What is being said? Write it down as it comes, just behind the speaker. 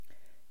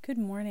Good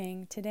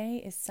morning.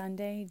 Today is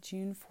Sunday,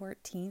 June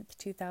 14th,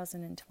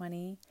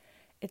 2020.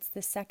 It's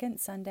the second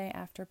Sunday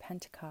after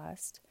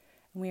Pentecost,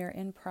 and we are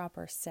in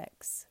Proper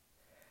 6.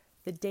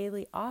 The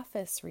daily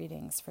office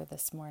readings for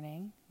this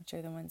morning, which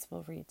are the ones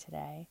we'll read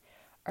today,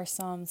 are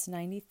Psalms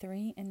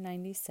 93 and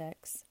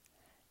 96,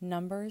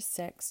 Numbers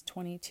 6,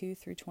 22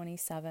 through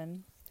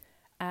 27,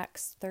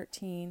 Acts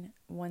 13,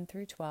 1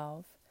 through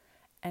 12,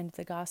 and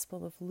the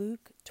Gospel of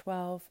Luke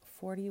 12,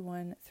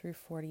 41 through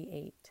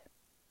 48.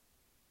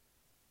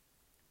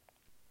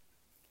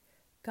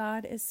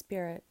 God is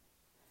spirit,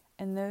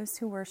 and those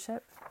who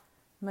worship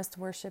must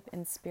worship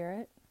in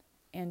spirit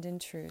and in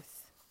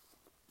truth.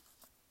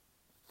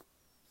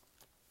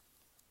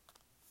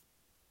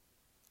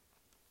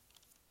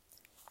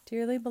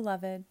 Dearly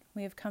beloved,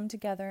 we have come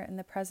together in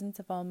the presence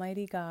of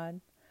Almighty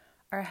God,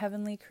 our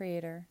heavenly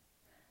Creator,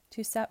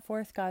 to set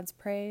forth God's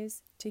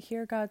praise, to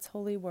hear God's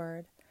holy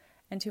word,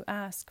 and to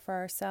ask for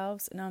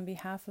ourselves and on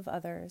behalf of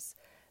others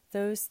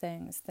those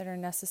things that are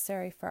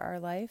necessary for our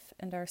life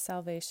and our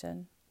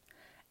salvation.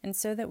 And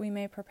so that we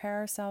may prepare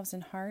ourselves in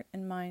heart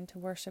and mind to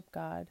worship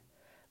God,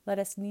 let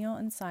us kneel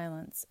in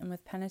silence and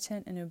with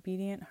penitent and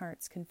obedient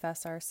hearts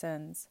confess our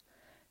sins,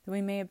 that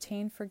we may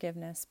obtain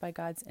forgiveness by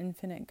God's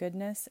infinite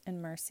goodness and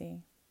mercy.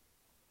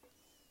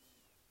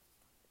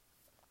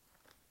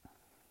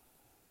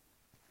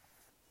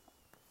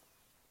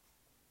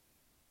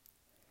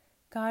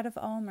 God of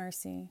all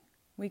mercy,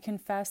 we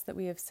confess that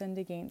we have sinned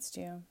against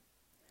you,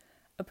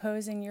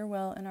 opposing your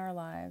will in our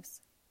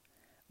lives.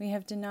 We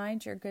have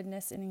denied your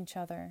goodness in each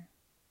other,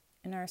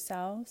 in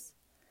ourselves,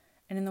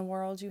 and in the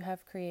world you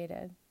have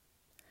created.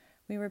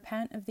 We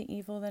repent of the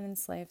evil that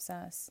enslaves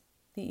us,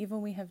 the evil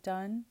we have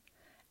done,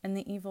 and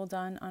the evil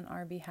done on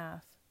our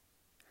behalf.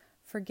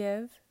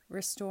 Forgive,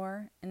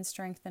 restore, and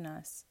strengthen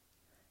us,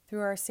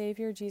 through our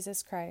Savior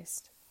Jesus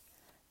Christ,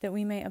 that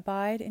we may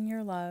abide in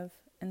your love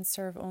and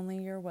serve only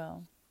your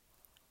will.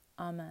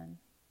 Amen.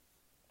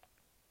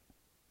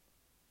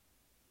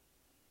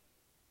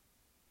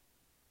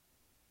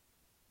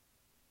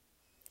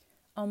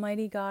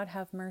 Almighty God,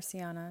 have mercy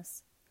on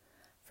us.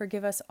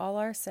 Forgive us all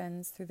our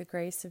sins through the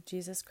grace of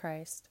Jesus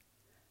Christ.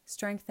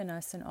 Strengthen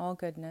us in all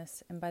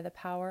goodness, and by the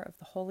power of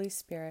the Holy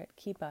Spirit,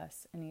 keep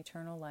us in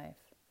eternal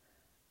life.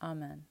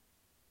 Amen.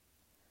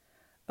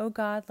 O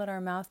God, let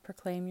our mouth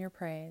proclaim your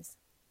praise,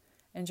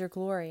 and your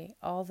glory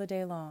all the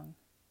day long.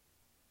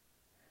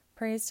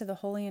 Praise to the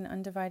Holy and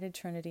Undivided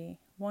Trinity,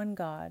 one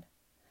God,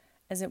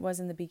 as it was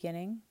in the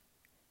beginning,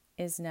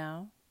 is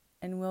now,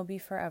 and will be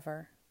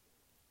forever.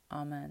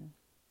 Amen.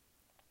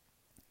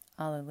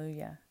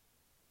 Alleluia.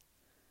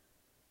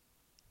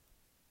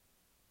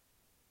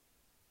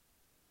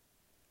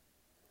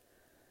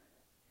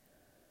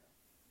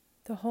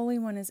 The Holy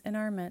One is in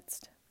our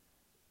midst.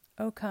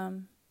 O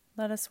come,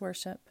 let us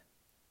worship.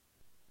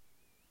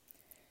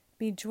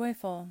 Be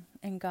joyful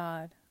in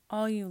God,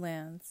 all you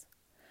lands.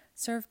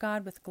 Serve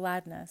God with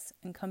gladness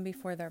and come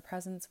before their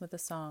presence with a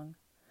song.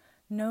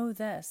 Know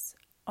this,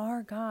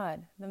 our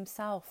God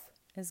himself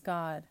is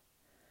God.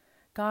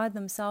 God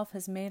himself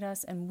has made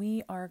us, and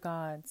we are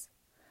God's.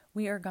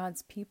 We are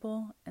God's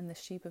people and the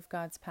sheep of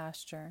God's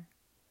pasture.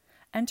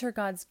 Enter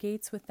God's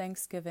gates with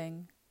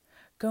thanksgiving.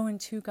 Go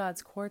into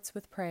God's courts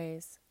with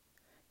praise.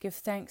 Give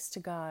thanks to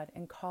God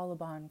and call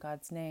upon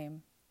God's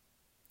name.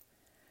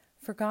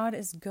 For God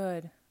is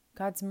good,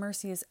 God's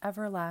mercy is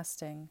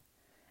everlasting,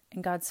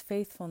 and God's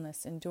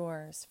faithfulness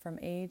endures from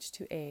age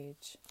to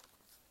age.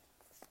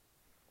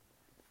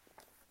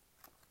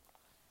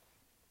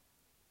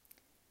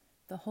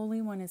 The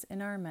Holy One is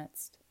in our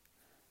midst.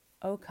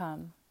 O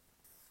come,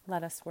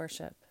 let us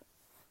worship.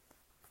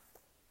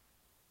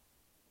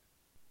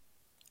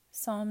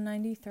 Psalm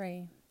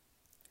 93.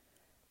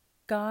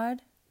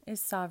 God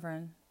is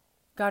sovereign.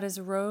 God is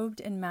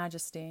robed in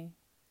majesty.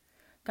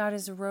 God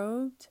is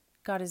robed,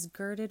 God is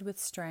girded with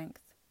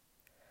strength.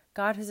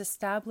 God has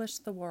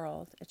established the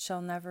world, it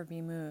shall never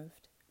be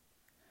moved.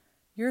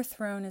 Your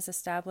throne is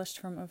established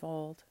from of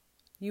old.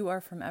 You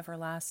are from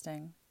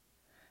everlasting.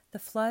 The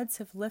floods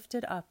have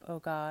lifted up, O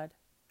God.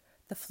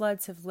 The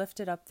floods have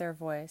lifted up their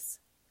voice.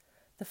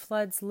 The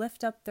floods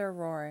lift up their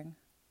roaring.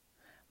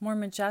 More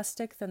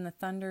majestic than the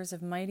thunders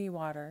of mighty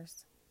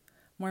waters.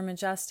 More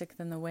majestic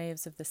than the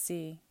waves of the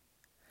sea.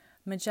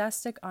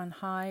 Majestic on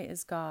high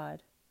is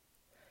God.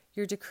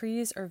 Your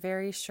decrees are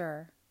very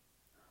sure.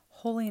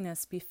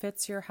 Holiness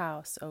befits your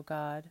house, O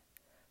God,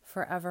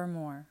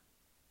 forevermore.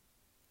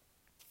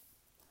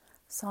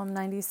 Psalm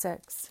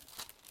 96.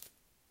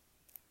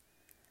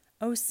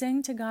 O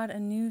sing to God a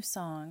new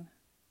song.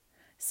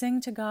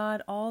 Sing to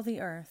God all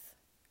the earth.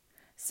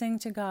 Sing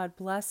to God,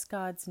 bless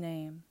God's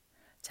name.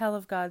 Tell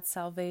of God's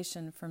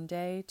salvation from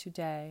day to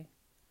day.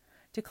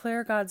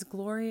 Declare God's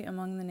glory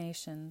among the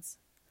nations,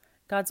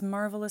 God's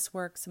marvelous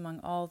works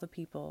among all the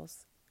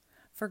peoples.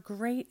 For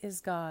great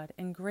is God,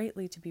 and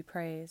greatly to be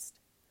praised.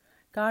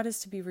 God is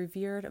to be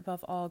revered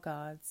above all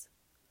gods.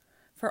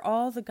 For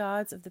all the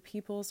gods of the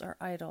peoples are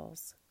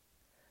idols,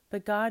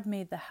 but God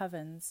made the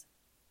heavens.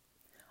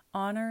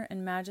 Honor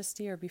and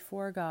majesty are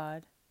before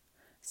God.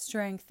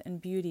 Strength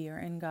and beauty are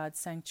in God's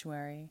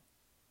sanctuary.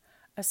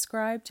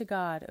 Ascribe to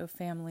God, O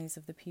families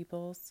of the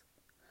peoples.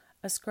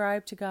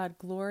 Ascribe to God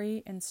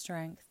glory and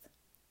strength.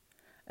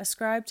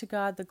 Ascribe to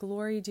God the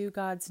glory due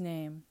God's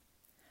name.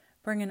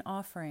 Bring an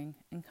offering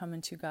and come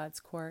into God's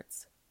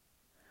courts.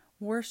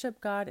 Worship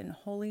God in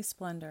holy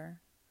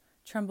splendor.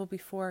 Tremble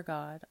before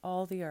God,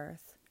 all the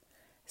earth.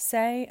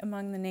 Say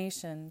among the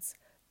nations,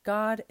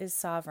 God is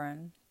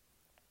sovereign.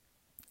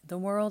 The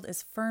world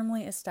is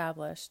firmly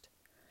established.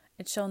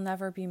 It shall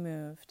never be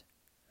moved.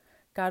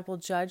 God will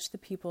judge the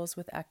peoples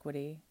with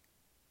equity.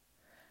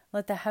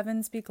 Let the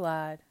heavens be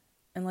glad,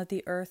 and let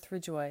the earth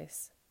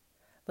rejoice.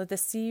 Let the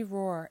sea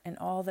roar and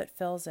all that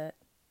fills it.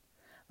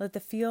 Let the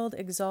field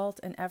exult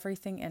and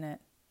everything in it.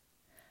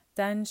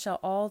 Then shall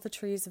all the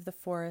trees of the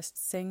forest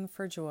sing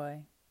for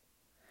joy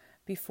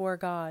before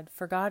God,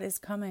 for God is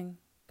coming.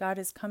 God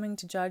is coming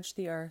to judge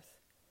the earth.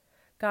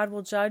 God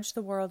will judge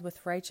the world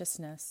with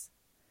righteousness,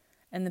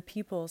 and the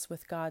peoples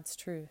with God's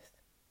truth.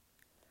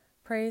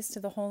 Praise to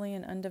the holy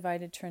and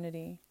undivided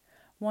Trinity,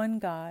 one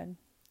God,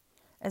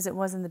 as it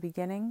was in the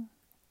beginning,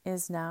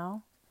 is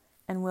now,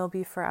 and will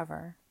be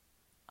forever.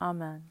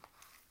 Amen.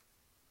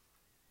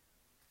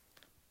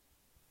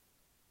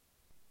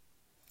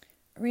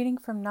 Reading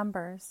from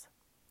Numbers,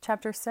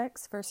 chapter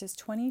 6, verses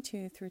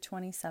 22 through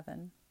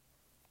 27.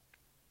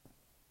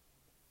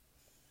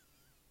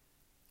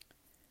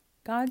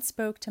 God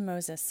spoke to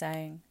Moses,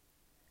 saying,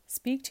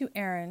 Speak to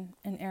Aaron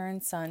and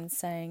Aaron's sons,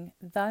 saying,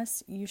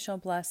 Thus you shall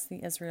bless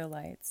the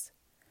Israelites.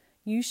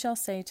 You shall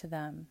say to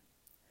them,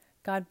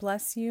 God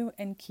bless you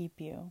and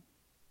keep you.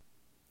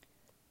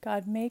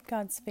 God make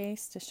God's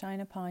face to shine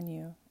upon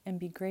you and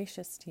be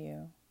gracious to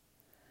you.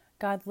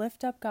 God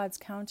lift up God's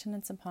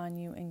countenance upon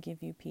you and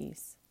give you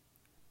peace.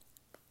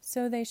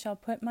 So they shall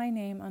put my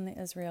name on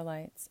the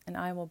Israelites, and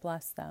I will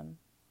bless them.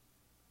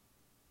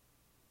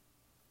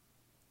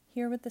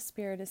 Hear what the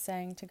Spirit is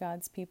saying to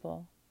God's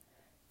people.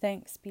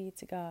 Thanks be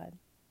to God.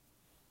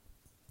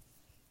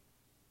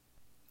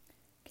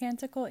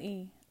 Canticle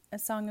E, a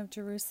song of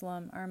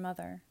Jerusalem, our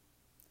mother.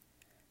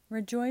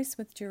 Rejoice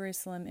with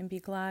Jerusalem and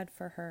be glad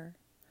for her.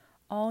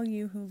 All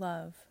you who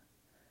love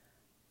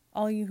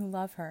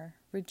her,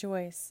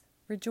 rejoice,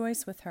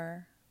 rejoice with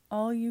her,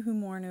 all you who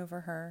mourn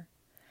over her,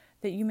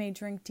 that you may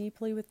drink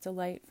deeply with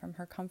delight from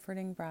her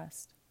comforting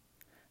breast.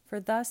 For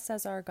thus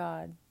says our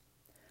God,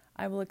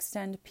 I will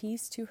extend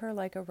peace to her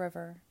like a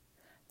river,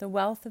 the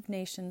wealth of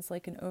nations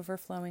like an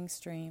overflowing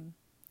stream.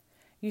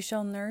 You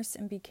shall nurse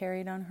and be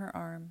carried on her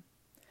arm,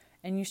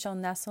 and you shall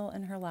nestle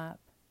in her lap.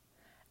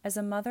 As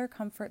a mother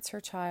comforts her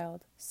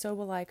child, so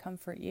will I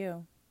comfort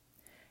you.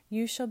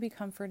 You shall be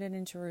comforted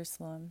in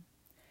Jerusalem.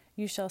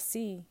 You shall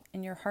see,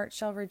 and your heart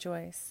shall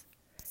rejoice.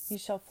 You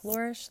shall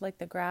flourish like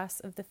the grass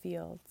of the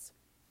fields.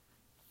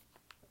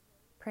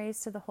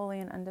 Praise to the holy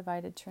and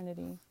undivided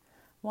Trinity,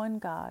 one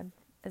God,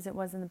 as it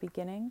was in the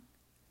beginning,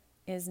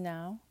 is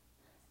now,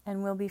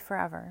 and will be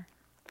forever.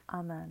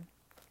 Amen.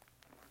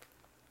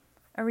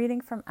 A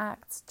reading from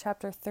Acts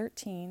chapter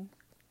 13,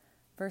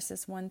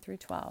 verses 1 through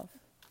 12.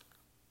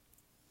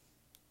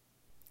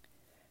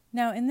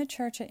 Now in the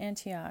church at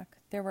Antioch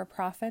there were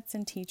prophets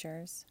and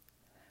teachers,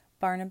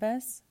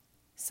 Barnabas,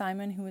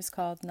 Simon who was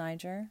called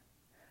Niger,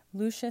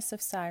 Lucius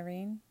of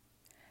Cyrene,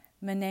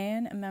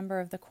 Manaen, a member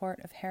of the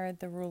court of Herod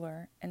the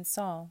ruler, and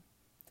Saul.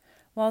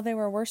 While they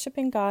were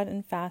worshiping God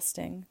and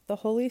fasting, the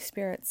Holy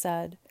Spirit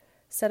said,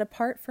 Set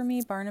apart for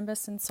me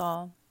Barnabas and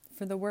Saul,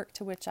 for the work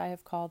to which I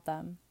have called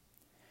them.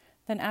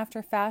 Then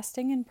after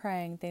fasting and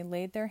praying, they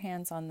laid their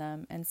hands on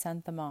them and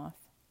sent them off.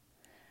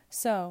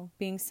 So,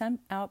 being sent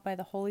out by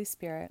the Holy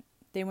Spirit,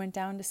 they went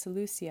down to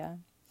Seleucia,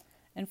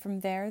 and from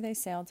there they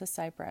sailed to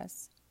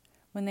Cyprus.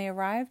 When they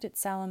arrived at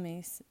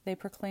Salamis, they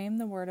proclaimed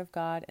the word of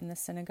God in the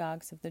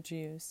synagogues of the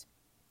Jews.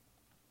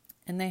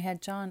 And they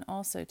had John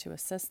also to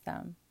assist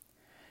them.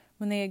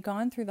 When they had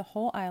gone through the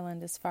whole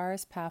island as far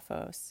as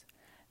Paphos,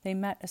 they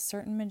met a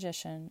certain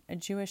magician, a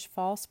Jewish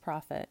false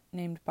prophet,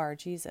 named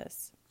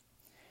Bar-Jesus.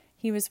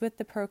 He was with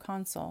the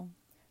proconsul,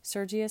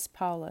 Sergius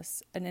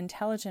Paulus, an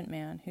intelligent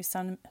man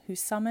who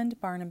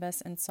summoned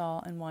Barnabas and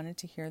Saul and wanted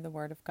to hear the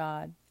word of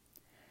God.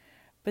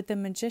 But the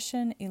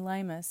magician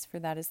Elymas, for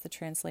that is the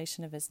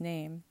translation of his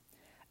name,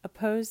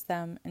 opposed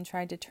them and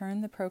tried to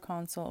turn the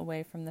proconsul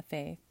away from the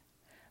faith.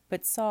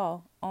 But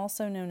Saul,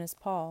 also known as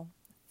Paul,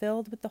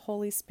 filled with the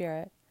Holy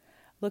Spirit,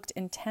 looked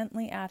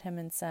intently at him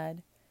and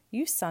said,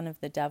 You son of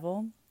the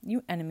devil,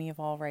 you enemy of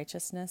all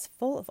righteousness,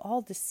 full of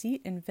all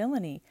deceit and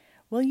villainy,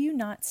 will you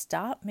not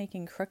stop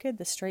making crooked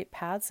the straight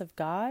paths of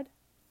God?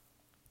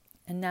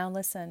 And now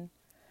listen,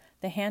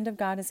 the hand of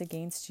God is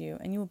against you,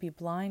 and you will be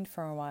blind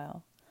for a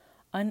while,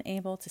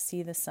 unable to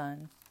see the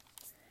sun.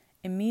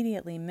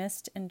 Immediately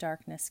mist and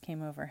darkness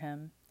came over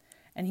him,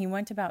 and he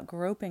went about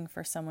groping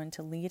for someone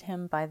to lead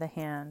him by the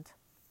hand.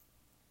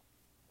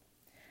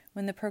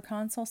 When the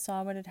proconsul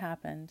saw what had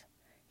happened,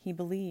 he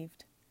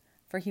believed,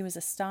 for he was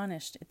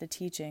astonished at the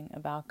teaching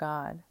about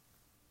God.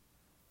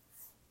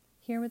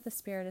 Hear what the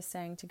Spirit is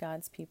saying to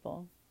God's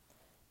people.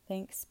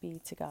 Thanks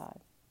be to God.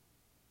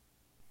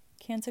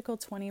 Canticle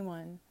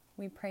 21,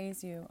 we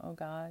praise you, O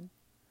God.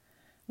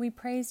 We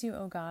praise you,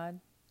 O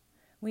God.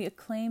 We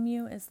acclaim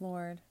you as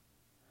Lord.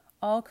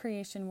 All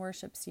creation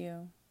worships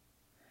you,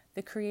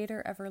 the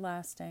Creator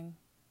everlasting.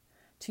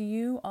 To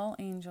you all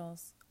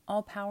angels,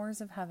 all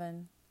powers of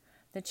heaven,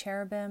 the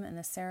cherubim and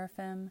the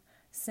seraphim,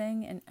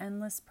 sing in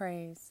endless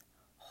praise.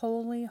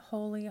 Holy,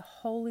 holy,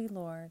 holy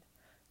Lord,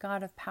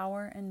 God of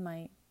power and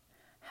might.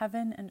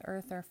 Heaven and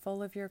earth are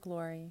full of your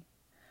glory.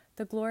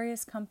 The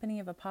glorious company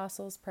of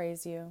apostles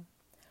praise you.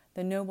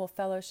 The noble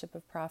fellowship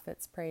of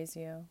prophets praise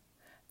you.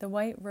 The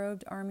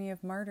white-robed army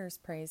of martyrs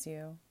praise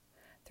you.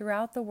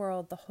 Throughout the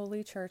world, the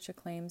Holy Church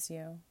acclaims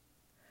you.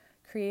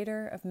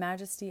 Creator of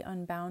majesty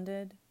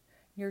unbounded,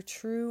 your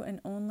true and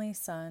only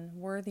Son,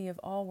 worthy of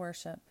all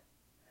worship,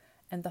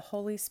 and the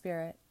Holy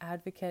Spirit,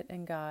 advocate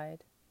and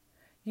guide.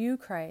 You,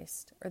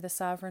 Christ, are the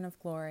sovereign of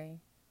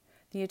glory,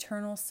 the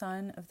eternal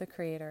Son of the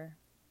Creator.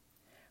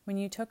 When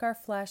you took our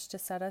flesh to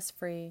set us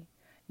free,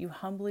 you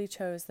humbly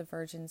chose the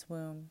Virgin's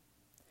womb.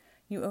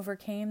 You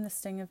overcame the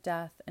sting of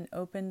death and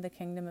opened the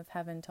kingdom of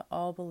heaven to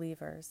all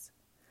believers.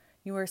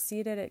 You are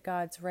seated at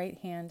God's right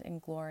hand in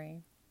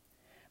glory.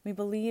 We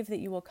believe that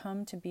you will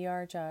come to be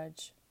our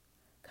judge.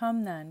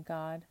 Come then,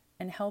 God,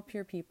 and help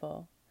your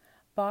people,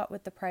 bought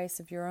with the price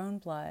of your own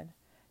blood,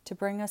 to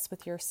bring us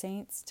with your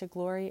saints to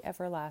glory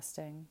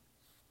everlasting.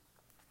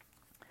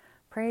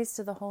 Praise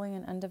to the Holy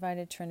and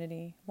Undivided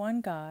Trinity, one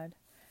God,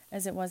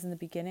 as it was in the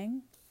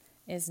beginning,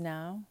 is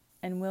now,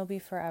 and will be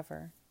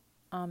forever.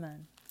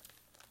 Amen.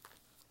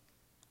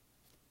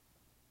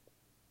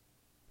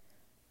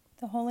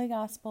 The Holy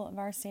Gospel of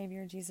our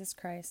Savior Jesus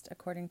Christ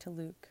according to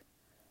Luke.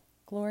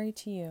 Glory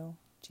to you,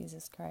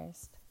 Jesus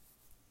Christ.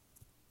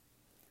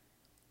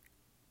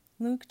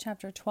 Luke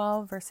chapter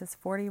 12, verses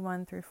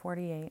 41 through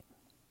 48.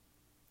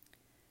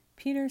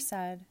 Peter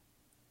said,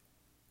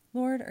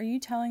 Lord, are you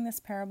telling this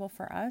parable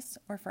for us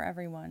or for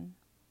everyone?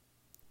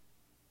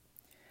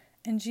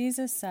 And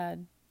Jesus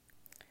said,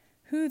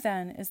 Who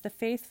then is the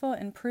faithful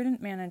and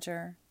prudent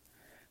manager,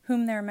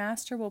 whom their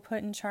master will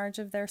put in charge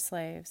of their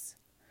slaves,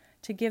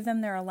 to give them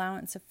their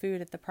allowance of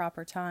food at the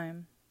proper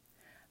time?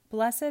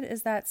 Blessed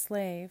is that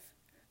slave,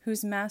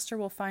 whose master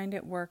will find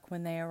it work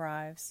when they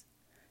arrives.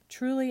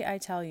 Truly I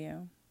tell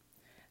you,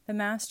 the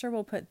master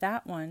will put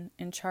that one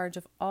in charge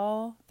of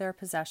all their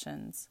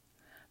possessions.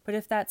 But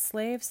if that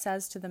slave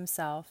says to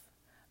himself,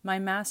 My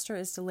master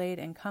is delayed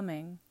in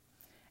coming,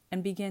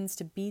 and begins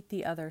to beat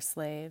the other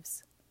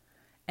slaves,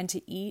 and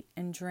to eat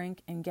and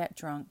drink and get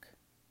drunk,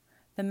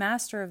 the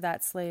master of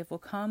that slave will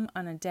come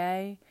on a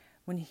day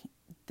when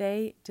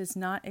they does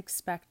not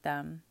expect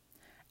them,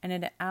 and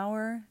at an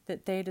hour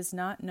that they does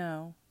not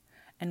know,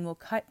 and will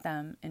cut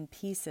them in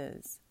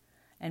pieces,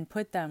 and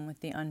put them with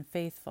the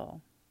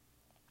unfaithful.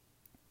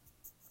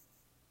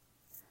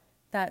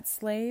 That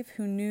slave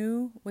who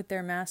knew what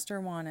their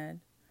master wanted,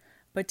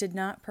 but did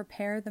not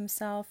prepare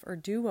themselves or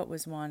do what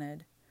was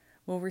wanted,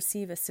 will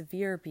receive a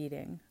severe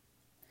beating.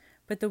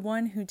 But the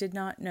one who did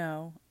not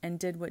know and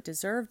did what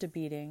deserved a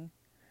beating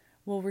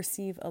will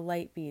receive a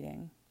light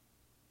beating.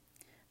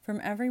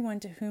 From everyone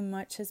to whom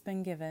much has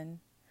been given,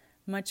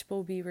 much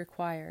will be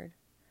required,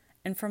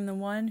 and from the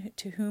one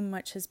to whom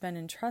much has been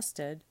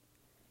entrusted,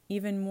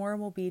 even more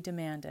will be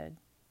demanded.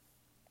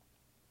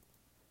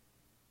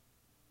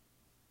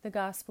 The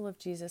Gospel of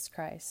Jesus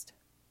Christ.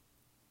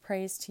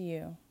 Praise to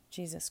you,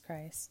 Jesus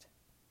Christ.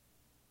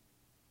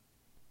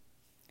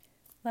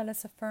 Let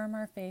us affirm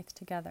our faith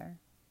together.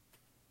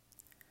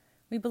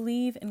 We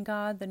believe in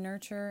God, the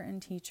nurturer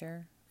and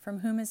teacher, from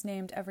whom is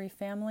named every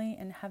family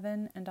in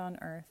heaven and on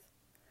earth.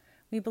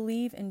 We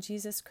believe in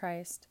Jesus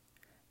Christ,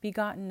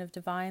 begotten of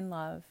divine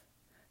love,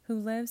 who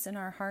lives in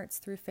our hearts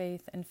through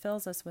faith and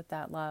fills us with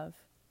that love.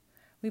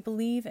 We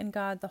believe in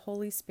God, the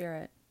Holy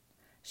Spirit.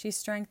 She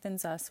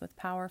strengthens us with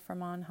power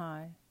from on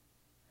high.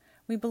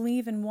 We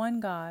believe in one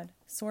God,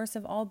 source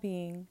of all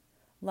being,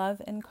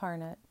 love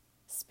incarnate,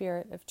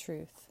 Spirit of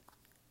truth.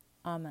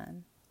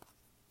 Amen.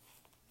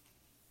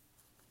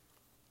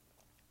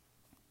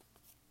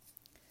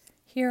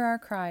 Hear our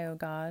cry, O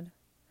God,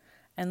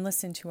 and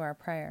listen to our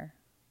prayer.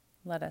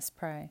 Let us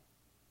pray.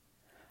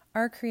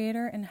 Our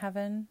Creator in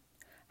heaven,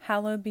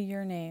 hallowed be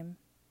your name.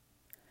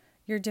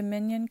 Your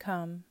dominion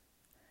come,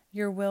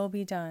 your will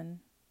be done,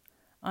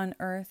 on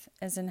earth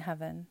as in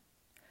heaven.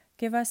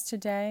 Give us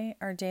today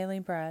our daily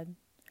bread.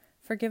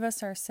 Forgive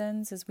us our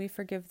sins as we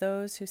forgive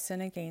those who sin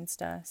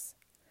against us.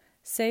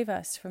 Save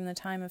us from the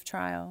time of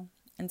trial,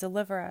 and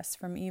deliver us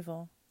from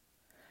evil.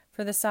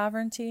 For the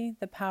sovereignty,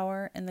 the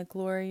power, and the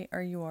glory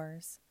are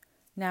yours,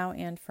 now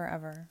and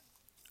forever.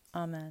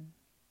 Amen.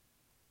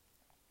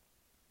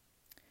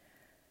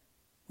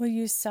 We'll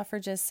use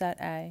suffrages set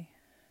A.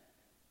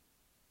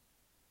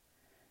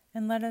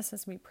 And let us,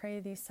 as we pray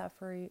these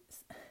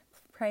suffrages,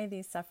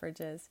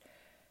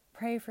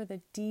 pray for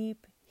the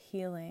deep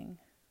healing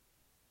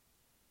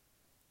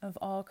of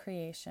all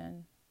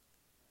creation.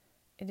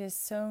 It is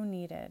so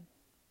needed.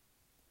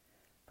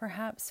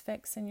 Perhaps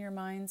fix in your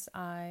mind's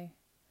eye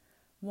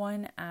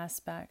one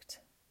aspect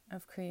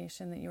of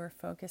creation that you are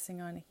focusing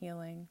on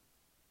healing.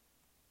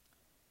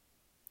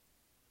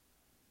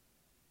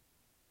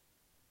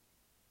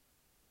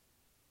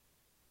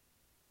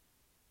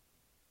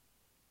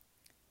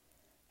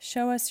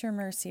 Show us your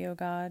mercy, O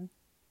God,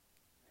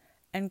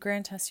 and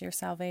grant us your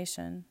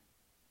salvation.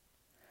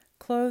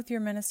 Clothe your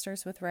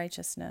ministers with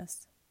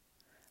righteousness.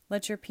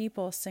 Let your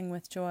people sing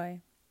with joy.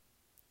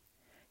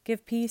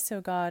 Give peace, O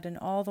God, in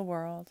all the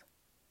world,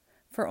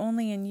 for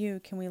only in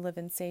you can we live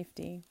in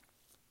safety.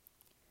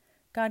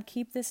 God,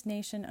 keep this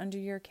nation under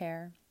your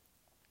care,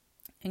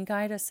 and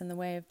guide us in the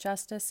way of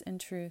justice and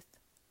truth.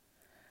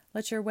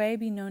 Let your way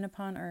be known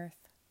upon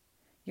earth,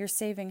 your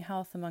saving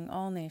health among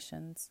all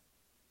nations.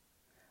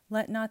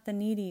 Let not the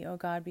needy, O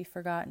God, be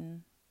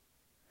forgotten,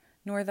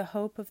 nor the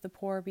hope of the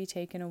poor be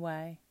taken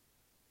away.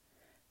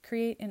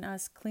 Create in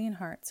us clean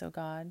hearts, O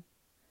God,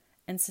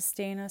 and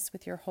sustain us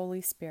with your Holy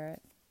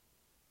Spirit.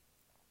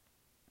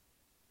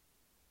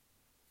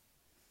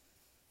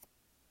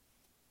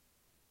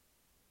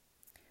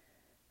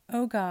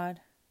 O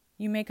God,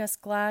 you make us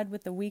glad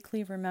with the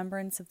weekly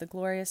remembrance of the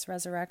glorious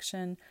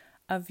resurrection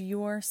of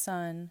your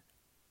Son,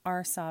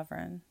 our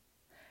Sovereign.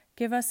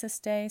 Give us this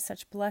day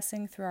such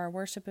blessing through our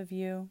worship of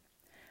you,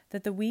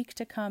 that the week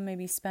to come may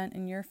be spent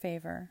in your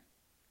favor.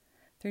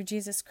 Through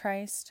Jesus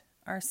Christ,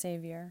 our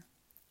Savior.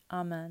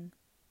 Amen.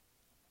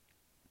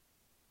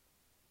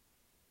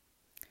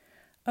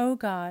 O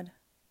God,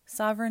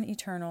 sovereign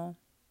eternal,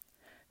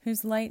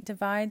 whose light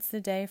divides the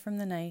day from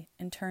the night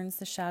and turns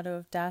the shadow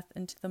of death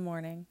into the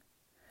morning,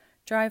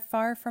 drive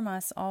far from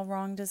us all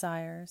wrong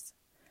desires,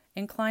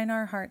 incline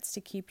our hearts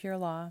to keep your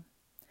law,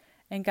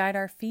 and guide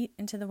our feet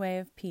into the way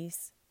of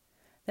peace,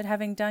 that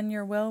having done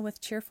your will with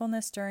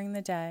cheerfulness during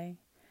the day,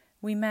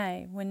 we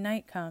may, when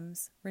night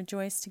comes,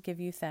 rejoice to give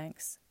you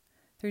thanks.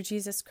 Through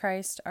Jesus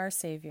Christ, our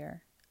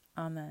Savior.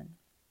 Amen.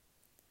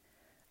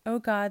 O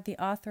God, the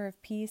author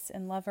of peace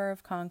and lover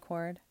of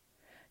concord,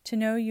 to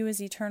know you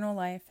is eternal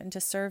life and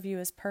to serve you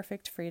is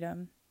perfect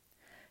freedom.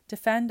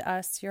 Defend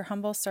us, your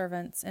humble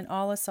servants, in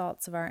all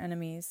assaults of our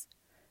enemies,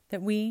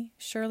 that we,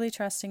 surely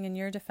trusting in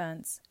your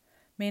defense,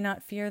 may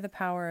not fear the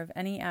power of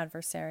any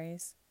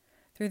adversaries.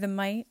 Through the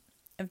might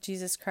of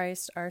Jesus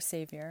Christ, our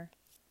Savior.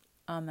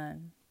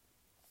 Amen.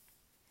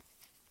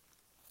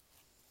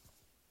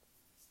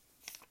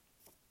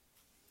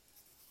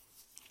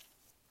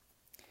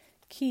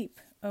 Keep,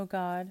 O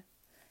God,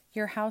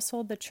 your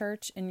household, the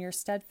church, in your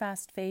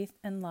steadfast faith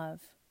and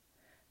love,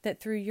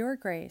 that through your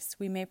grace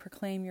we may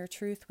proclaim your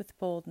truth with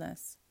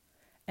boldness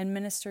and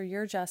minister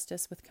your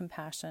justice with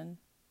compassion,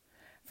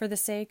 for the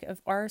sake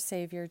of our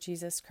Savior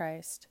Jesus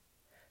Christ,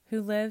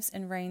 who lives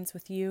and reigns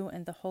with you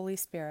and the Holy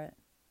Spirit,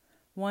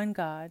 one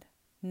God,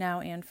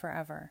 now and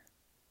forever.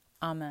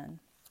 Amen.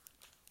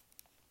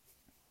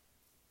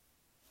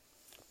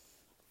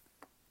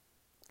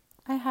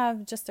 I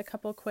have just a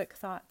couple quick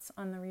thoughts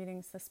on the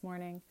readings this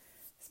morning,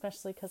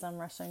 especially because I'm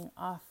rushing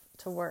off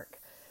to work,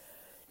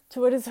 to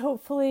what is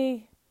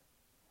hopefully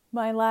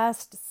my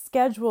last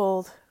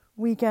scheduled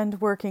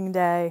weekend working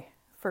day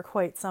for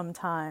quite some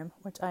time,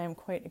 which I am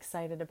quite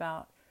excited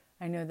about.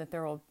 I know that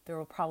there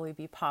will probably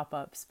be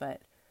pop-ups,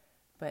 but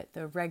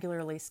the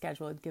regularly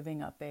scheduled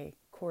giving up a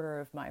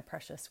quarter of my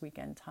precious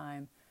weekend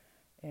time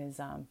is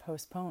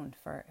postponed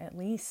for at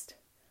least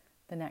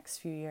the next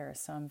few years.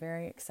 So I'm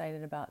very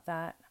excited about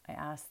that. I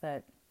ask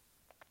that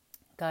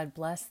God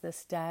bless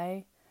this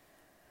day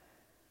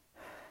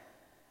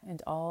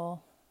and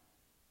all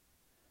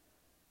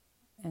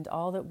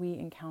that we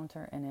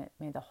encounter in it.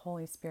 May the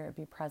Holy Spirit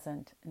be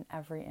present in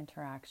every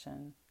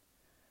interaction.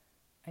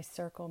 I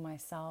circle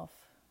myself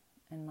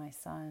and my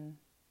son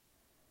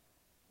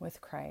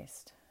with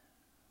Christ,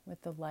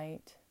 with the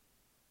light,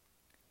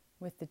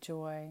 with the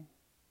joy,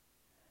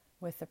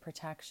 with the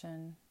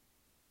protection,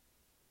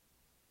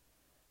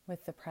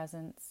 with the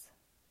presence,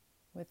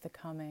 with the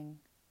coming,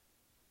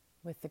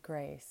 with the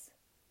grace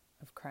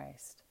of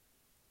Christ.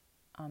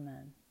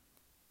 Amen.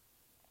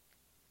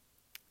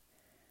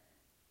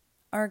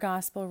 Our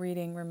gospel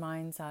reading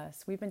reminds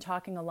us, we've been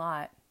talking a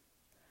lot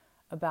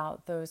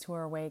about those who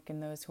are awake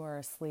and those who are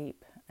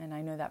asleep, and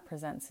I know that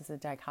presents as a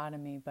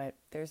dichotomy, but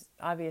there's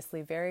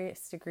obviously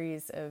various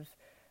degrees of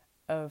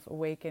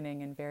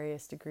awakening and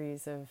various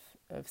degrees of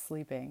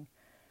sleeping.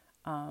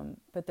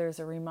 But there's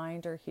a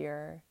reminder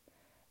here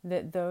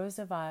that those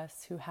of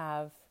us who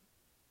have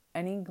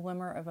any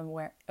glimmer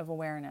of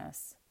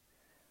awareness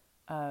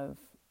of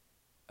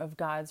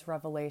God's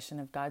revelation,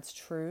 of God's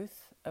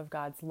truth, of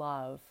God's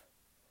love,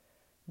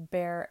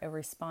 bear a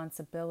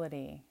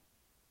responsibility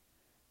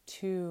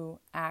to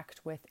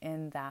act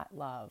within that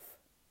love.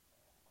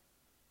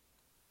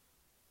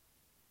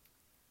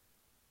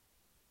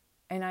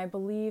 And I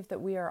believe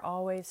that we are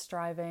always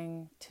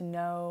striving to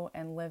know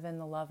and live in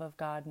the love of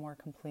God more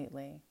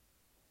completely.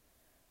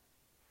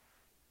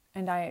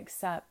 And I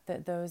accept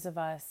that those of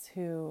us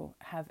who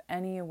have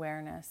any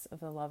awareness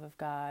of the love of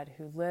God,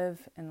 who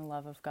live in the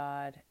love of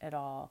God at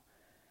all,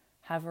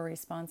 have a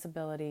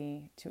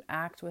responsibility to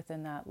act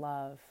within that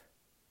love,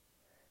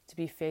 to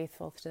be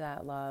faithful to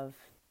that love,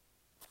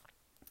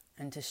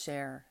 and to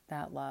share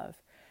that love.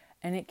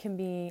 And it can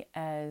be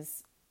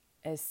as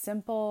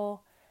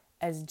simple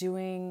as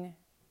doing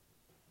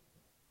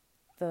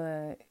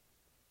the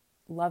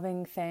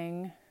loving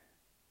thing,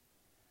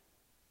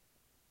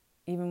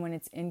 even when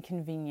it's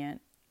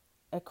inconvenient.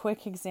 A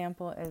quick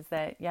example is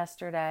that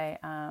yesterday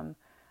I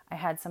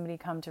had somebody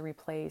come to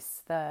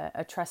replace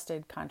a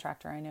trusted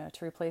contractor I know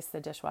to replace the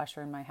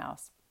dishwasher in my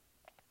house.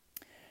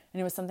 And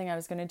it was something I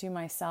was going to do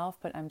myself,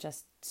 but I'm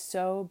just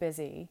so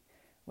busy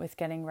with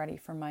getting ready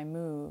for my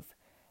move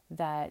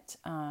that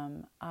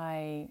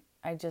I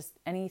just,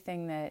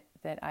 anything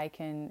that I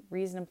can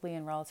reasonably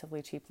and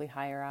relatively cheaply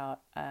hire out,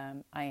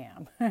 I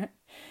am.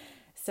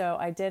 So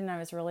I did, and I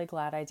was really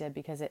glad I did,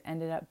 because it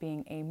ended up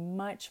being a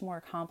much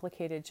more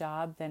complicated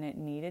job than it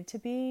needed to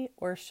be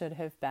or should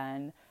have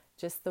been.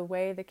 Just the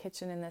way the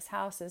kitchen in this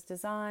house is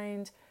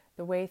designed,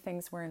 the way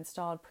things were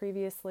installed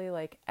previously,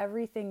 like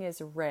everything is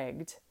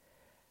rigged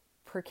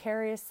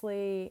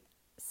precariously,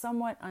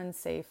 somewhat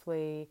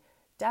unsafely,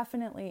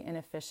 definitely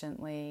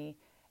inefficiently,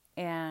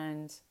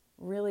 and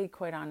really,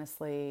 quite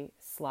honestly,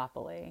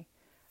 sloppily.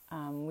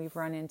 We've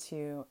run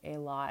into a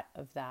lot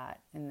of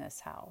that in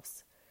this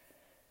house.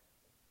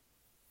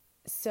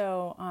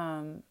 So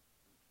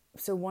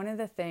one of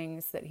the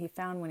things that he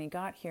found when he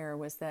got here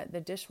was that the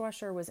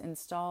dishwasher was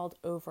installed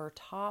over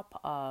top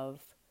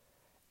of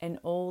an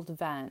old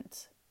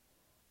vent,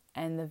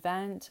 and the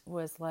vent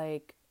was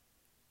like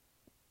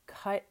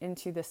cut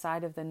into the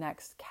side of the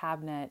next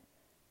cabinet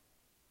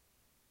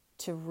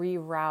to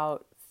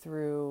reroute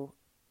through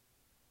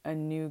a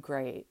new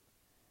grate.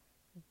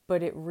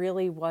 But it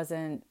really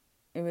wasn't,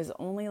 it was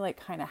only like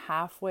kind of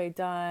halfway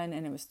done,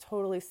 and it was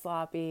totally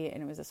sloppy,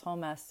 and it was this whole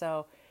mess.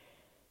 So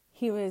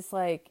he was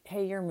like,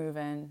 hey, you're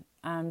moving.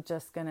 I'm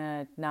just going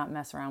to not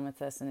mess around with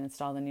this and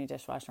install the new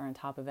dishwasher on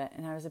top of it.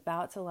 And I was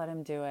about to let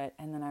him do it.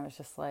 And then I was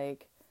just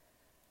like,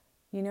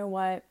 you know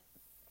what?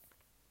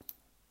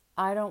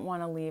 I don't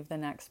want to leave the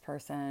next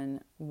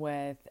person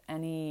with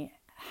any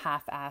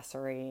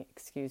half-assery,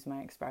 excuse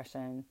my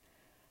expression,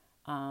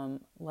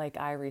 like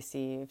I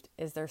received.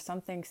 Is there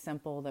something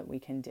simple that we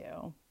can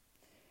do?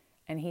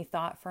 And he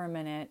thought for a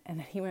minute, and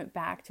then he went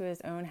back to his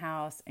own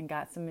house and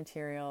got some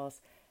materials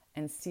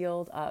and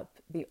sealed up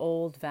the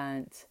old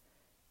vent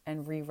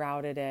and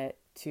rerouted it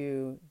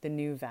to the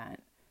new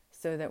vent,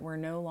 so that we're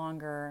no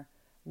longer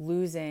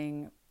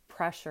losing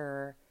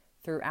pressure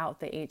throughout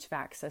the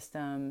HVAC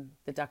system,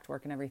 the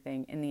ductwork and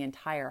everything in the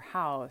entire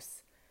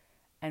house.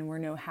 And we're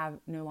no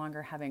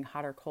longer having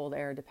hot or cold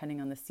air,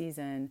 depending on the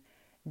season,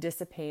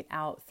 dissipate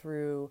out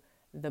through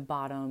the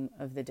bottom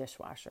of the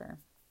dishwasher.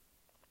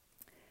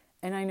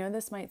 And I know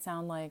this might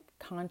sound like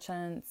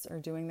conscience or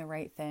doing the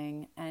right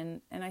thing,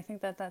 and I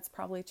think that that's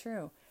probably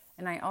true.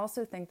 And I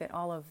also think that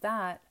all of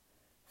that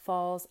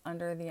falls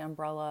under the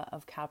umbrella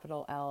of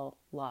capital L,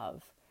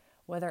 love.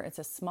 Whether it's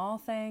a small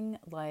thing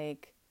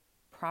like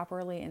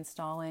properly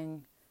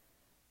installing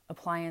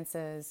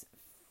appliances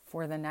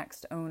for the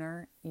next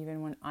owner,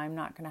 even when I'm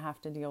not going to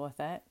have to deal with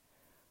it,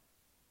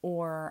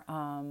 or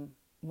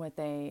what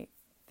they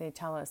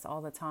tell us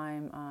all the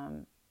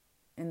time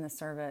in the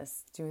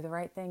service, do the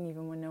right thing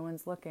even when no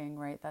one's looking,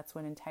 right? That's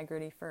what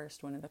integrity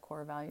first, one of the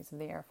core values of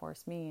the Air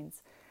Force,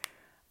 means.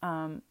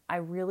 I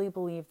really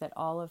believe that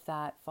all of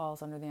that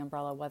falls under the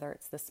umbrella, whether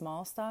it's the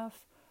small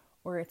stuff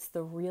or it's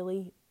the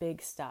really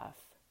big stuff,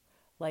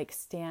 like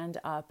stand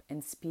up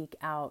and speak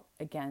out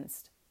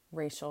against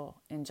racial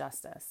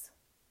injustice.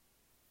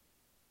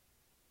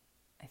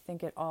 I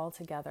think it all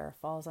together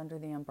falls under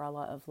the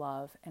umbrella of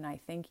love. And I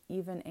think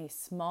even a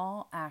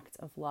small act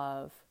of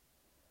love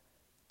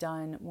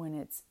done when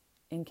it's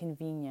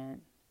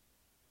inconvenient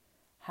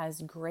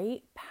has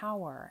great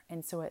power.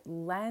 And so it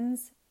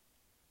lends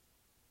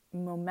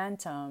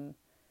momentum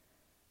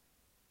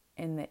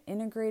in the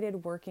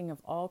integrated working of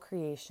all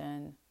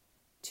creation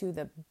to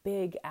the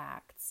big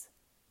acts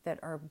that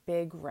are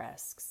big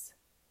risks,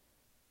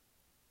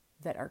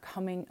 that are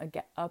coming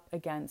up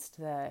against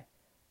the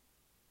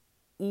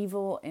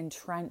evil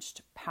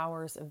entrenched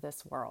powers of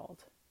this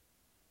world.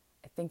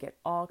 I think it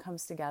all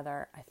comes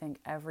together. I think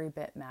every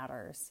bit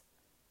matters.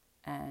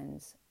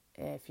 And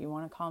if you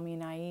want to call me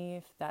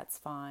naive, that's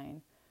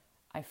fine.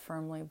 I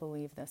firmly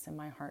believe this in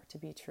my heart to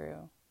be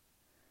true,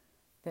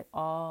 that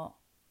all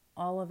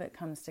of it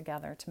comes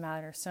together to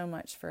matter so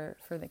much for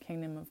the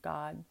kingdom of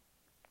God.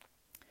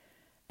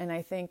 And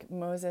I think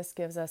Moses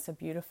gives us a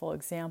beautiful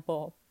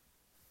example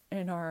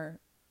in our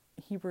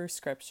Hebrew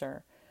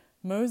scripture.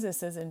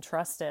 Moses is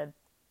entrusted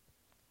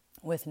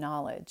with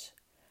knowledge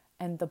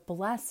and the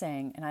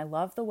blessing, and I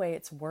love the way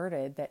it's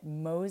worded, that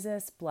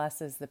Moses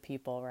blesses the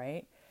people,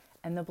 right?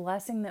 And the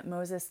blessing that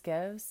Moses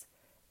gives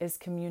is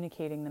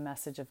communicating the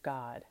message of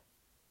God.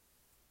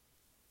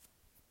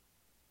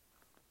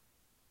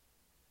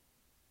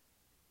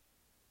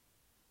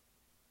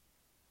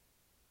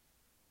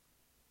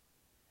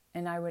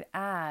 And I would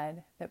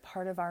add that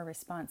part of our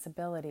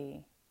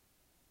responsibility,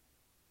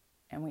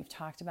 and we've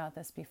talked about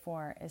this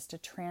before, is to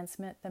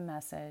transmit the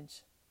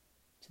message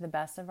to the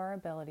best of our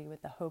ability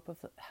with the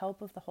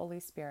help of the Holy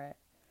Spirit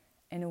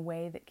in a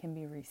way that can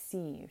be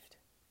received.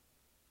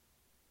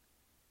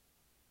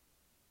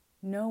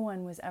 No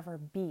one was ever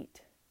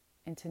beat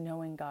into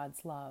knowing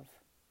God's love.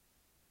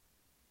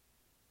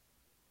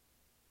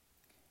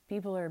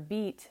 People are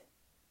beat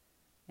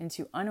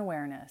into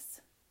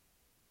unawareness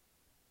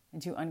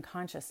into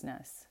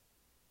unconsciousness,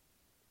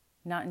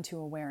 not into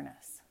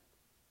awareness.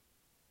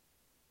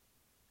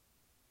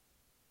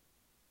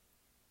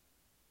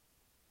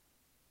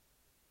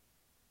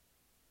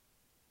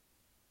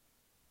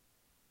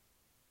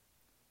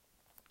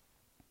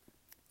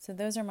 So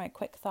those are my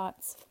quick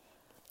thoughts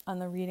on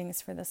the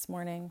readings for this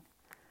morning.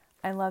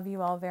 I love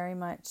you all very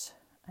much.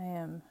 I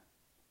am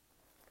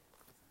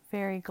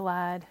very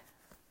glad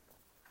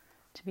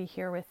to be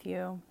here with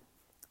you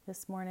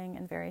this morning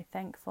and very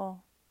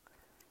thankful.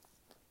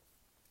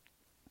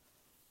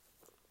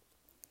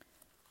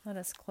 Let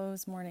us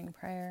close morning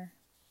prayer.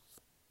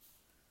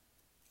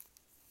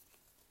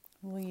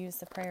 We'll use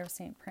the prayer of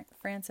St.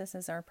 Francis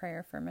as our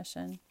prayer for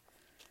mission.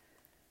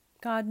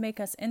 God, make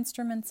us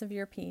instruments of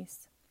your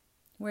peace.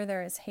 Where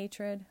there is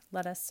hatred,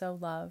 let us sow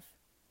love.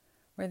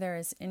 Where there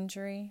is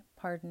injury,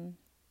 pardon.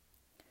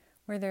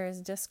 Where there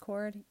is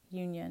discord,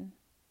 union.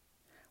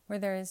 Where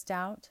there is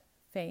doubt,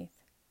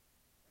 faith.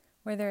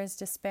 Where there is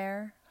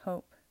despair,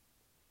 hope.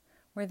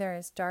 Where there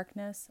is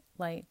darkness,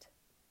 light.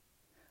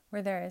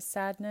 Where there is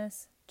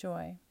sadness,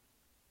 joy.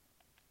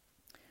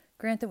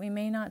 Grant that we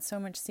may not so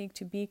much seek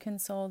to be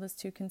consoled as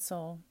to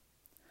console,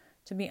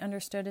 to be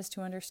understood as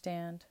to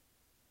understand,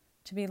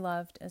 to be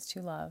loved as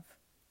to love.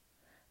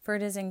 For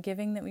it is in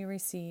giving that we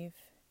receive,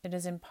 it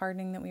is in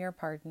pardoning that we are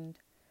pardoned,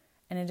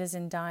 and it is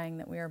in dying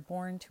that we are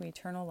born to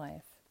eternal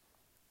life.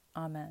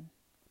 Amen.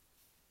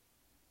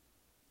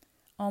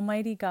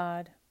 Almighty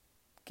God,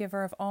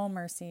 giver of all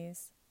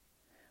mercies,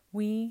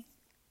 we,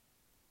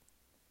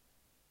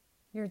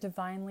 your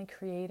divinely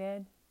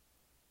created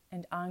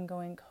and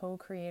ongoing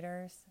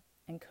co-creators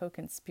and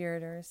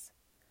co-conspirators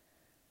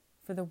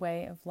for the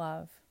way of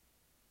love,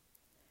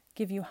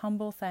 give you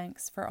humble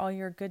thanks for all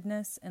your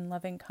goodness and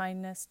loving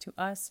kindness to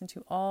us and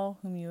to all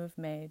whom you have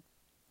made.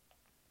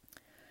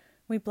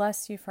 We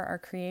bless you for our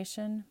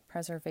creation,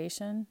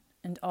 preservation,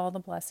 and all the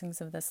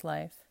blessings of this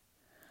life,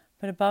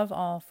 but above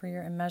all for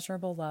your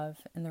immeasurable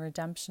love and the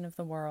redemption of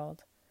the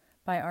world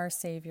by our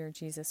Savior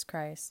Jesus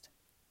Christ,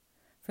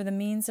 for the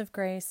means of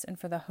grace and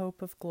for the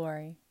hope of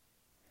glory.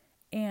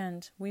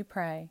 And, we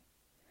pray,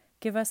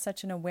 give us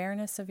such an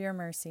awareness of your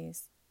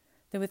mercies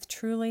that with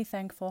truly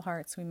thankful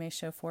hearts we may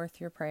show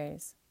forth your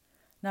praise,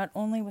 not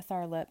only with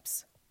our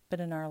lips, but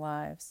in our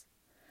lives,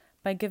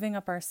 by giving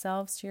up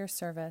ourselves to your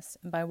service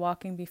and by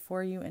walking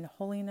before you in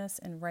holiness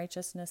and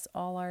righteousness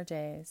all our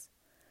days,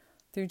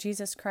 through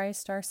Jesus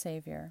Christ our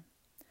Savior,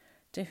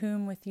 to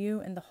whom with you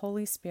and the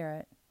Holy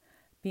Spirit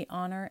be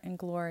honor and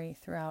glory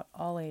throughout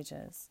all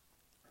ages.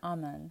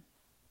 Amen.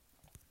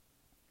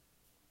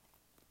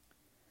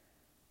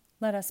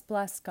 Let us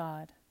bless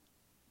God.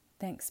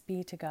 Thanks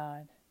be to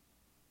God.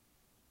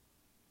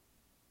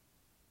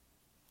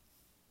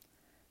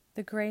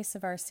 The grace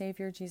of our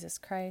Savior Jesus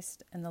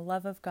Christ and the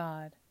love of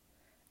God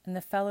and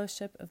the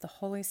fellowship of the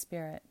Holy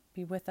Spirit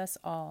be with us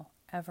all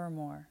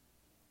evermore.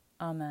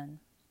 Amen.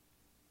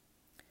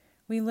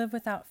 We live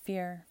without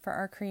fear, for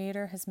our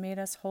Creator has made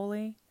us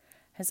holy,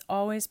 has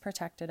always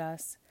protected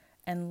us,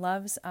 and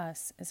loves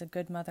us as a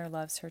good mother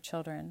loves her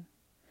children.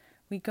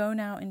 We go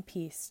now in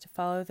peace to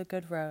follow the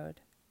good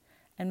road,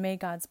 and may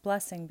God's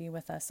blessing be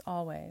with us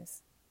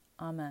always.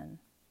 Amen.